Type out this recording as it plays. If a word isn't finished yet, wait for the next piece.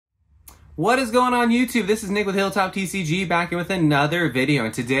What is going on YouTube? This is Nick with Hilltoptcg back in with another video,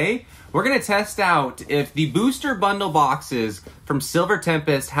 and today we're going to test out if the booster bundle boxes from Silver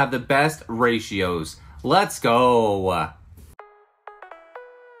Tempest have the best ratios. Let's go!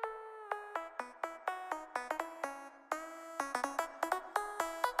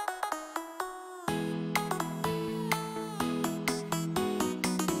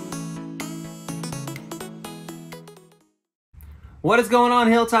 What is going on,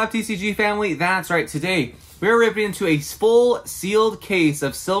 Hilltoptcg family? That's right, today we're ripping into a full sealed case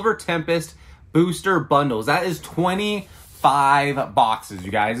of Silver Tempest booster bundles. That is 25 boxes,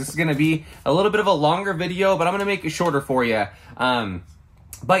 you guys. This is gonna be a little bit of a longer video, but I'm gonna make it shorter for you.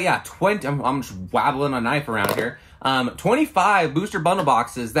 But yeah, I'm just wabbling a knife around here. 25 booster bundle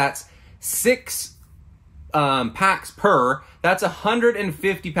boxes, that's 6 packs per. That's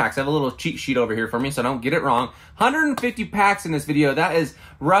 150 packs. I have a little cheat sheet over here for me, so don't get it wrong. 150 packs in this video. That is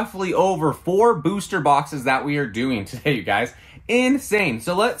roughly over 4 booster boxes that we are doing today, you guys. Insane.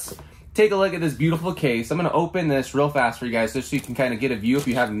 So let's take a look at this beautiful case. I'm going to open this real fast for you guys just so you can kind of get a view, if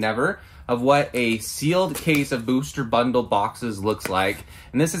you have never, of what a sealed case of booster bundle boxes looks like.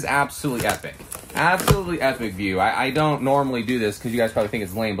 And this is absolutely epic. Absolutely epic view. I don't normally do this because you guys probably think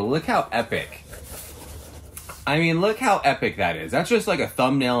it's lame, but look how epic. I mean, look how epic that is. That's just like a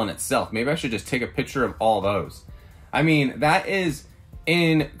thumbnail in itself. Maybe I should just take a picture of all those. I mean, that is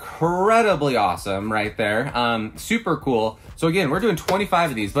incredibly awesome right there. Super cool. So again, we're doing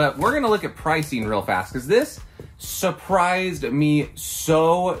 25 of these, but we're going to look at pricing real fast because this surprised me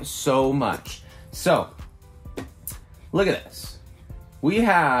so much. So, look at this. We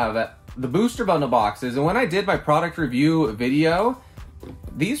have the booster bundle boxes, and when I did my product review video,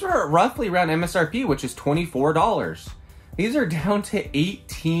 these were roughly around MSRP, which is $24. These are down to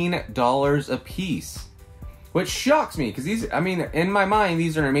 $18 a piece, which shocks me because these, I mean, in my mind,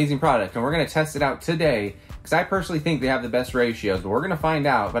 these are an amazing product, and we're going to test it out today because I personally think they have the best ratios, but we're going to find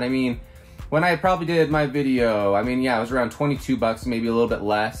out. But I mean, when I probably did my video, I mean, yeah, it was around 22 bucks, maybe a little bit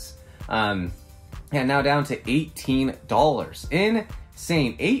less. And now down to $18.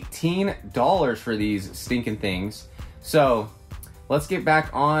 Insane. $18 for these stinking things. So let's get back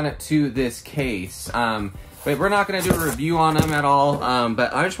on to this case. But we're not going to do a review on them at all.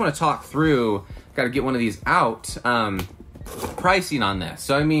 But I just want to talk through, got to get one of these out, pricing on this.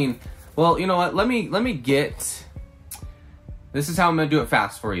 So, I mean, well, you know what? Let me get, this is how I'm going to do it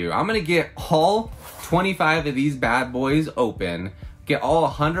fast for you. I'm going to get all 25 of these bad boys open, get all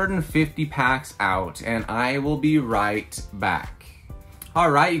 150 packs out, and I will be right back. All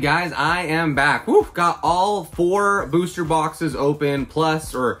right, you guys, I am back. Woo, got all 4 booster boxes open,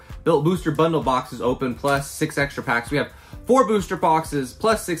 plus, or built booster bundle boxes open, plus 6 extra packs. We have 4 booster boxes,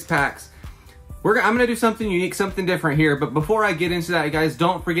 plus 6 packs. I'm gonna do something unique, something different here, but before I get into that, you guys,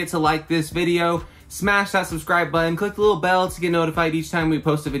 don't forget to like this video, smash that subscribe button, click the little bell to get notified each time we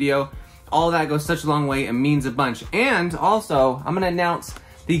post a video. All that goes such a long way and means a bunch. And also, I'm gonna announce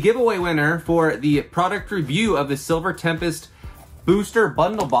the giveaway winner for the product review of the Silver Tempest booster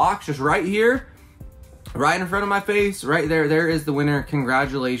bundle box, just right here, right in front of my face, right there. There is the winner.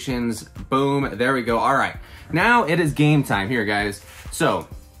 Congratulations. Boom. There we go. All right. Now it is game time here, guys. So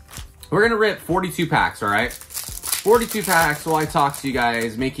we're going to rip 42 packs, all right? 42 packs while I talk to you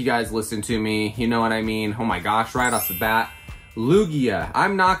guys, make you guys listen to me. You know what I mean? Oh my gosh, right off the bat. Lugia.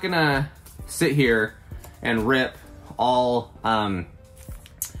 I'm not going to sit here and rip all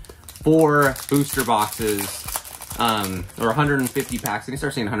 4 booster boxes, or 150 packs. And you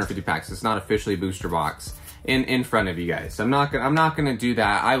start saying 150 packs. It's not officially a booster box in front of you guys. I'm not gonna do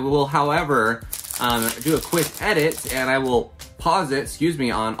that. I will, however, do a quick edit, and I will pause it, excuse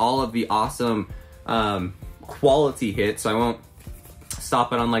me, on all of the awesome quality hits. So I won't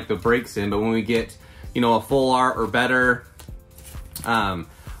stop it on like the breaks in, but when we get, you know, a full art or better,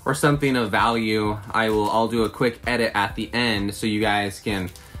 or something of value, I'll do a quick edit at the end so you guys can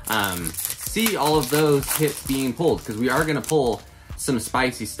see all of those hits being pulled, because we are going to pull some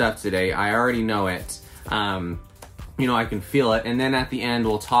spicy stuff today. I already know it. You know, I can feel it. And then at the end,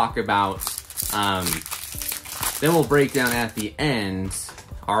 we'll talk about, then we'll break down at the end,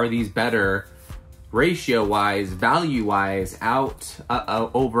 are these better ratio-wise, value-wise, out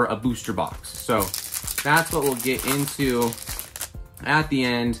over a booster box? So that's what we'll get into at the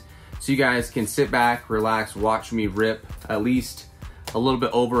end, so you guys can sit back, relax, watch me rip at least a little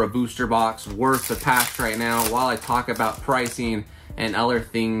bit over a booster box worth of packs right now while I talk about pricing and other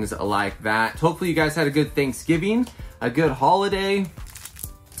things like that. Hopefully you guys had a good Thanksgiving, a good holiday,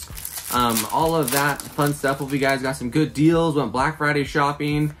 all of that fun stuff. Hope you guys got some good deals, went Black Friday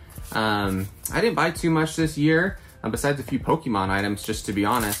shopping. I didn't buy too much this year, besides a few Pokemon items, just to be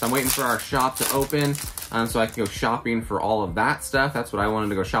honest. I'm waiting for our shop to open so I can go shopping for all of that stuff. That's what I wanted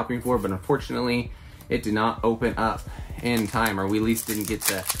to go shopping for, but unfortunately, it did not open up in time, or we at least didn't get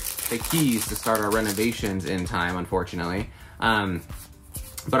the keys to start our renovations in time, unfortunately.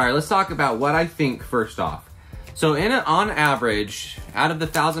 But all right, let's talk about what I think first off. So on average, out of the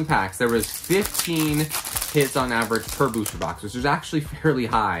 1,000 packs, there was 15 hits on average per booster box, which is actually fairly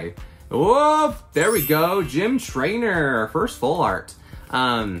high. Oh, there we go, Gym Trainer, first full art.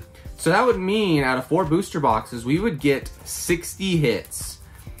 So that would mean out of 4 booster boxes, we would get 60 hits.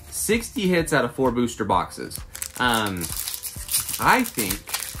 60 hits out of 4 booster boxes. I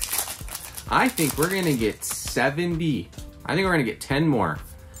think we're gonna get 70. I think we're gonna get 10 more.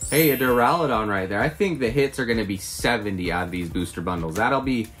 Hey, a Duraludon right there. I think the hits are gonna be 70 out of these booster bundles. That'll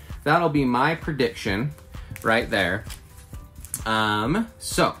be my prediction right there.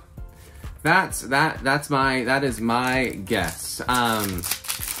 So that is my guess.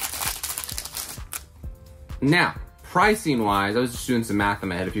 Now, pricing wise, I was just doing some math in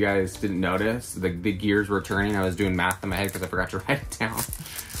my head. If you guys didn't notice, the gears were turning. I was doing math in my head because I forgot to write it down.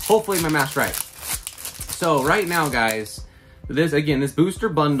 Hopefully my math's right. So right now, guys, this booster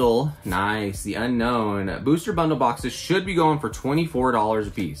bundle, nice, the unknown booster bundle boxes should be going for $24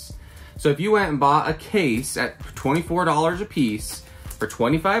 a piece. So if you went and bought a case at $24 a piece for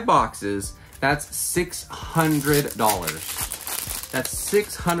 25 boxes, that's $600. That's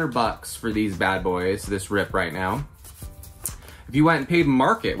 600 bucks for these bad boys, this rip right now. If you went and paid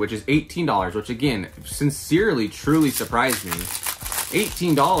market, which is $18, which again, sincerely, truly surprised me.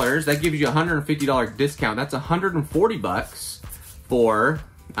 $18, that gives you a $150 discount. That's 140 bucks for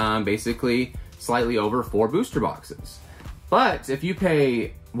basically slightly over 4 booster boxes. But if you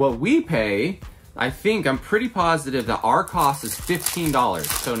pay what we pay, I'm pretty positive that our cost is $15.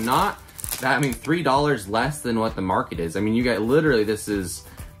 So not that, I mean, $3 less than what the market is. I mean, you get literally, this is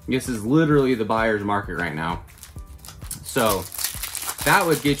literally the buyer's market right now. So that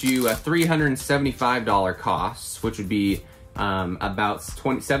would get you a $375 cost, which would be about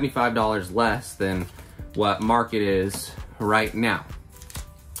 $75 less than what market is right now.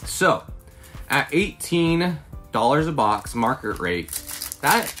 So at $18 a box market rate,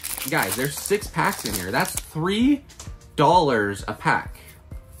 that, guys, there's 6 packs in here. That's $3 a pack.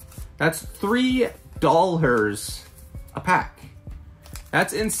 That's $3 a pack.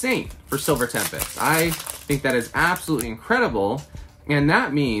 That's insane for Silver Tempest. I think that is absolutely incredible. And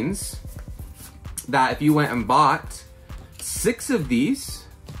that means that if you went and bought 6 of these,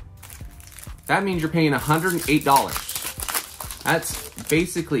 that means you're paying $108. That's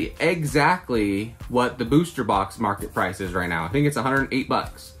basically exactly what the booster box market price is right now. I think it's 108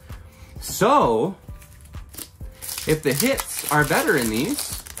 bucks. So if the hits are better in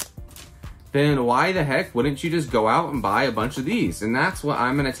these, then why the heck wouldn't you just go out and buy a bunch of these? And that's what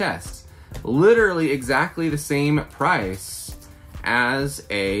I'm gonna test. Literally exactly the same price as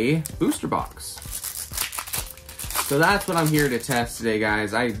a booster box. So that's what I'm here to test today,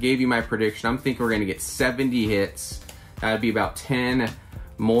 guys. I gave you my prediction. I'm thinking we're gonna get 70 hits. That'd be about 10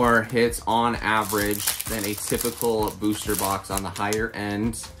 more hits on average than a typical booster box on the higher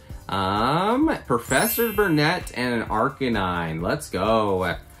end. Professor Burnett and an Arcanine. Let's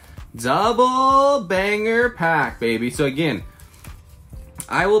go. Double banger pack, baby. So again,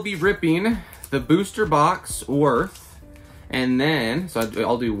 I will be ripping the booster box worth, and then, so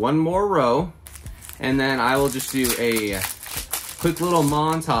I'll do one more row, and then I will just do a quick little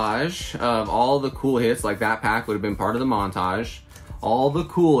montage of all the cool hits, like that pack would have been part of the montage, all the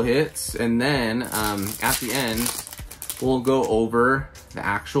cool hits, and then at the end, we'll go over the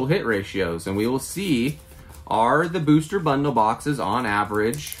actual hit ratios, and we will see, are the booster bundle boxes on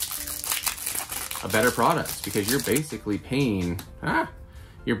average a better product? Because you're basically paying, hey,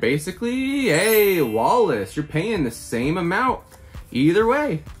 Wallace, you're paying the same amount either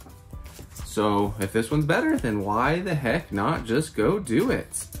way. So if this one's better, then why the heck not just go do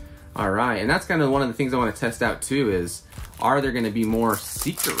it? All right, and that's kind of one of the things I want to test out too is, are there going to be more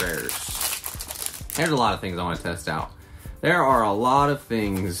secret rares? There's a lot of things I want to test out. There are a lot of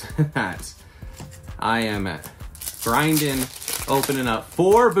things that I am grinding, opening up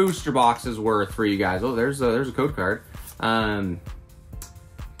 4 booster boxes worth for you guys. Oh, there's a code card.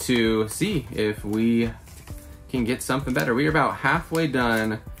 To see if we can get something better. We are about halfway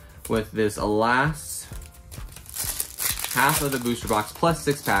done with this last half of the booster box, plus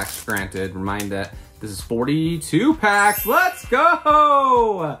 6 packs, granted. Remind that this is 42 packs. Let's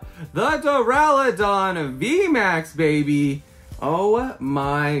go! The Duraludon VMAX, baby. Oh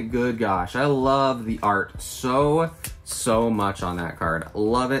my good gosh. I love the art so much on that card.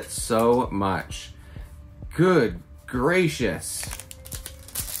 Love it so much. Good gracious.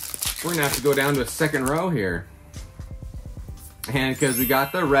 We're gonna have to go down to a second row here. And because we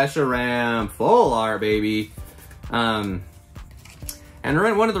got the Reshiram full art, baby. And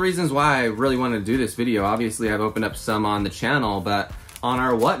one of the reasons why I really wanted to do this video, obviously I've opened up some on the channel, but on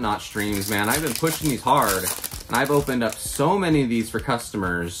our Whatnot streams, man, I've been pushing these hard. And I've opened up so many of these for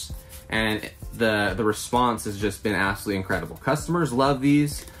customers, and the response has just been absolutely incredible. Customers love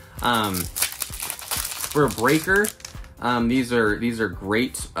these. For a breaker, these are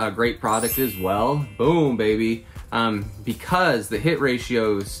great product as well. Boom, baby. Because the hit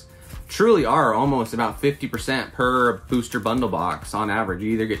ratios truly are almost about 50% per booster bundle box on average.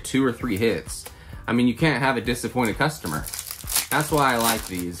 You either get 2 or 3 hits. I mean, you can't have a disappointed customer. That's why I like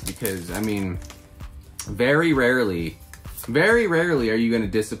these, because I mean, very rarely are you going to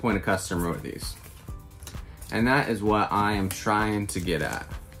disappoint a customer with these. And that is what I am trying to get at.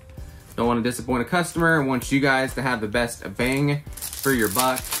 Don't want to disappoint a customer. I want you guys to have the best bang for your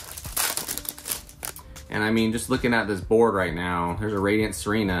buck. And I mean, just looking at this board right now, there's a Radiant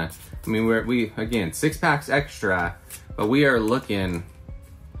Serena. I mean, we again, 6 packs extra, but we are looking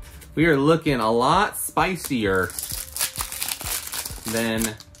a lot spicier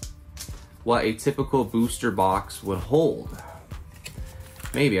than what a typical booster box would hold.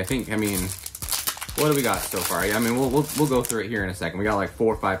 Maybe, I mean, what do we got so far? I mean, we'll go through it here in a second. We got like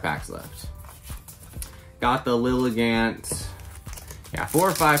 4 or 5 packs left. Got the Lilligant. Yeah, 4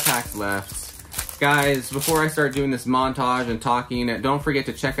 or 5 packs left. Guys, before I start doing this montage and talking, don't forget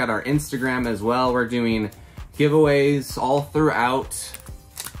to check out our Instagram as well. We're doing giveaways all throughout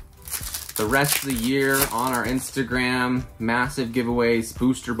the rest of the year on our Instagram. Massive giveaways,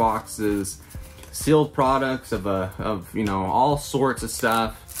 booster boxes, sealed products of you know, all sorts of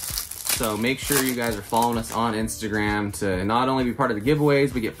stuff. So make sure you guys are following us on Instagram to not only be part of the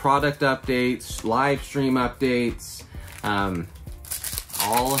giveaways, but get product updates, live stream updates,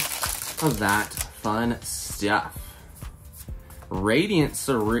 all of that fun stuff. Radiant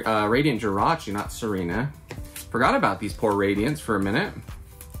Jirachi, not Serena. Forgot about these poor Radiants for a minute.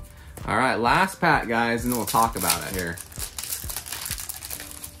 All right, last pack, guys, and then we'll talk about it here.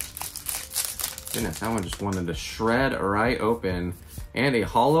 Goodness, that one just wanted to shred right open. And a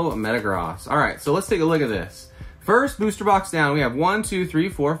holo Metagross. All right, so let's take a look at this. First booster box down, we have 1, 2, 3,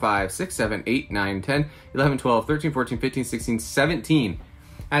 4, 5, 6, 7, 8, 9, 10, 11, 12, 13, 14, 15, 16, 17.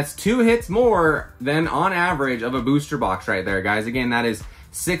 That's 2 hits more than on average of a booster box right there, guys. Again, that is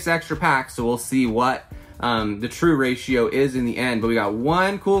 6 extra packs, so we'll see what the true ratio is in the end. But we got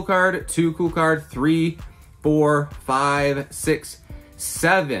 1 cool card, 2 cool card, 3, 4, 5, 6,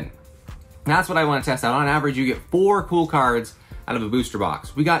 7. That's what I want to test out. On average, you get 4 cool cards out of a booster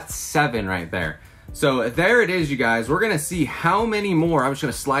box. We got 7 right there. So there it is, you guys. We're gonna see how many more. I'm just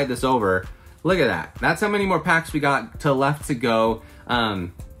gonna slide this over. Look at that. That's how many more packs we got left to go.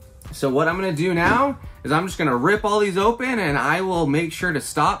 So what I'm gonna do now is I'm just gonna rip all these open, and I will make sure to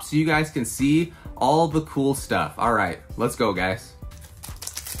stop so you guys can see all the cool stuff. All right, let's go, guys.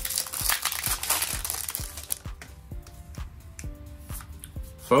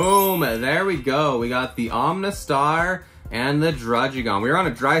 Boom, there we go. We got the Omnistar and the Druddigon. We were on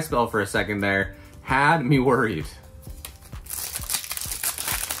a dry spell for a second there. Had me worried.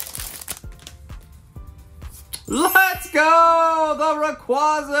 Let's go! The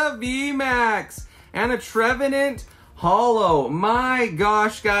Rayquaza VMAX and a Trevenant Holo. My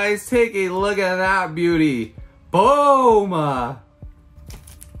gosh, guys, take a look at that beauty. Boom!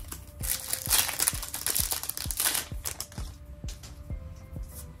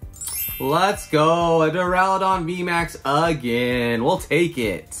 Let's go, a Duraludon VMAX again. We'll take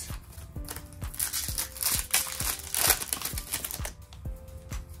it.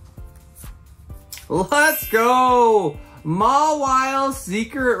 Let's go, Mawile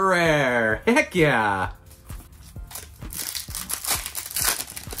Secret Rare. Heck yeah.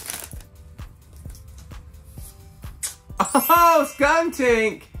 Oh,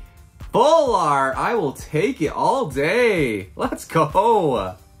 Skuntank. Full art. I will take it all day. Let's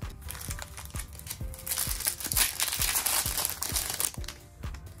go.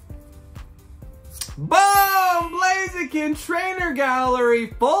 Boom! Blaziken Trainer Gallery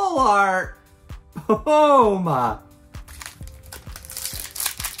full art. Boom!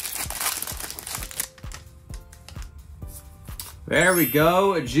 There we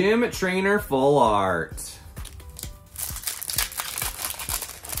go. Gym Trainer full art.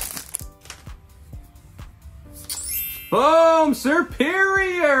 Boom!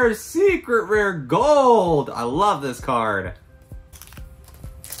 Superior Secret Rare Gold. I love this card.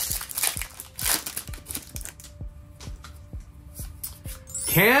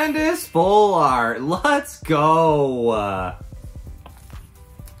 Candace full art. Let's go.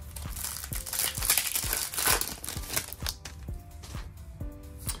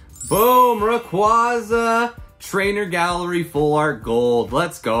 Boom, Rayquaza, Trainer Gallery full art gold.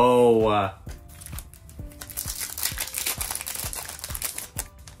 Let's go.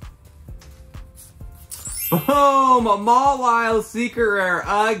 Boom, Mawile Secret Rare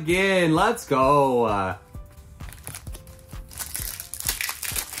again. Let's go.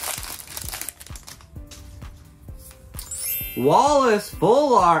 Wallace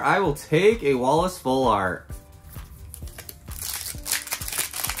full art. I will take a Wallace full art.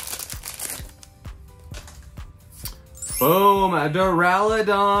 Boom, a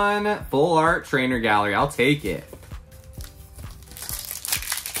Duraludon full art Trainer Gallery. I'll take it.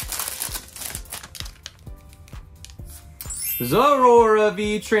 Zorora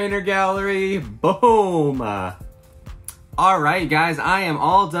V Trainer Gallery. Boom. Alright guys, I am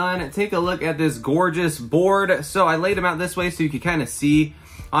all done. Take a look at this gorgeous board. So I laid them out this way so you can kind of see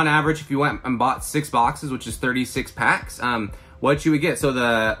on average if you went and bought 6 boxes, which is 36 packs, what you would get. So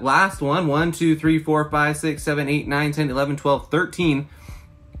the last one, 1, 2, 3, 4, 5, 6, 7, 8, 9, 10, 11, 12, 13.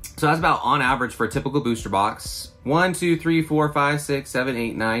 So that's about on average for a typical booster box. 1, 2, 3, 4, 5, 6, 7,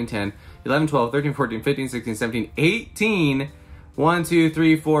 8, 9, 10, 11, 12, 13, 14, 15, 16, 17, 18. 1, 2,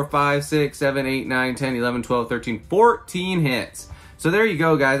 3, 4, 5, 6, 7, 8, 9, 10, 11, 12, 13, 14 hits. So there you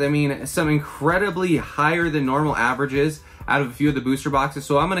go, guys. I mean, some incredibly higher than normal averages out of a few of the booster boxes.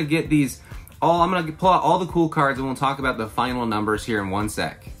 So I'm going to get these all, I'm going to pull out all the cool cards and we'll talk about the final numbers here in one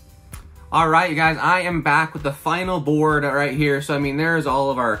sec. All right, you guys, I am back with the final board right here. So, I mean, there's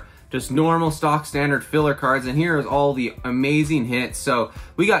all of our just normal stock standard filler cards, and here is all the amazing hits. So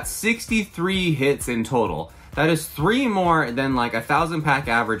we got 63 hits in total. That is 3 more than like 1,000 pack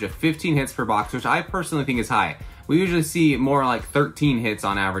average of 15 hits per box, which I personally think is high. We usually see more like 13 hits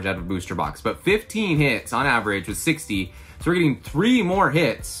on average out of a booster box, but 15 hits on average with 60. So we're getting 3 more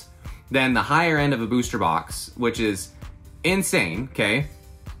hits than the higher end of a booster box, which is insane, okay?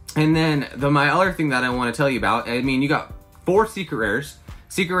 And then my other thing that I want to tell you about, I mean, you got 4 secret rares.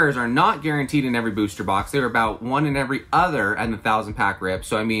 Secret rares are not guaranteed in every booster box. They're about 1 in every other and the 1,000 pack rip.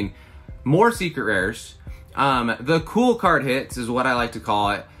 So I mean, more secret rares. The cool card hits is what I like to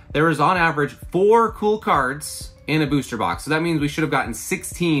call it. There was on average 4 cool cards in a booster box. So that means we should have gotten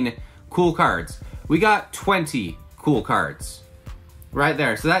 16 cool cards. We got 20 cool cards right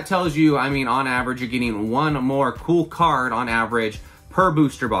there. So that tells you, I mean, on average, you're getting 1 more cool card on average per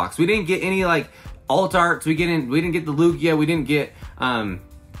booster box. We didn't get any like alt arts. We didn't get the Lugia. We didn't get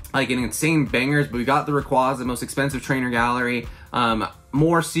like an insane bangers, but we got the Rayquaza, the most expensive trainer gallery,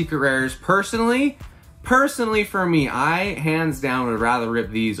 more secret rares. Personally for me, I hands down would rather rip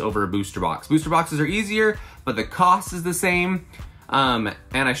these over a booster box. Booster boxes are easier, but the cost is the same. And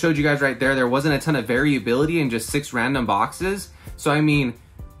I showed you guys right there wasn't a ton of variability in just 6 random boxes. So I mean,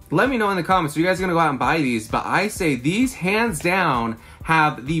 let me know in the comments, are you guys gonna go out and buy these? But I say these hands down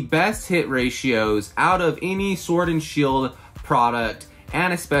have the best hit ratios out of any Sword and Shield product,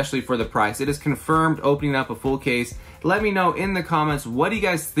 and especially for the price. It is confirmed opening up a full case. Let me know in the comments, what do you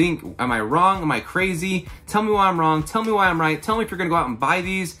guys think? Am I wrong? Am I crazy? Tell me why I'm wrong. Tell me why I'm right. Tell me if you're gonna go out and buy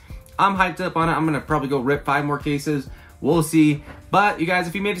these. I'm hyped up on it. I'm gonna probably go rip 5 more cases. We'll see. But you guys,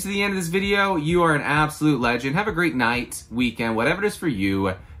 if you made it to the end of this video, you are an absolute legend. Have a great night, weekend, whatever it is for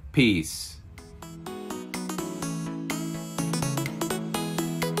you. Peace.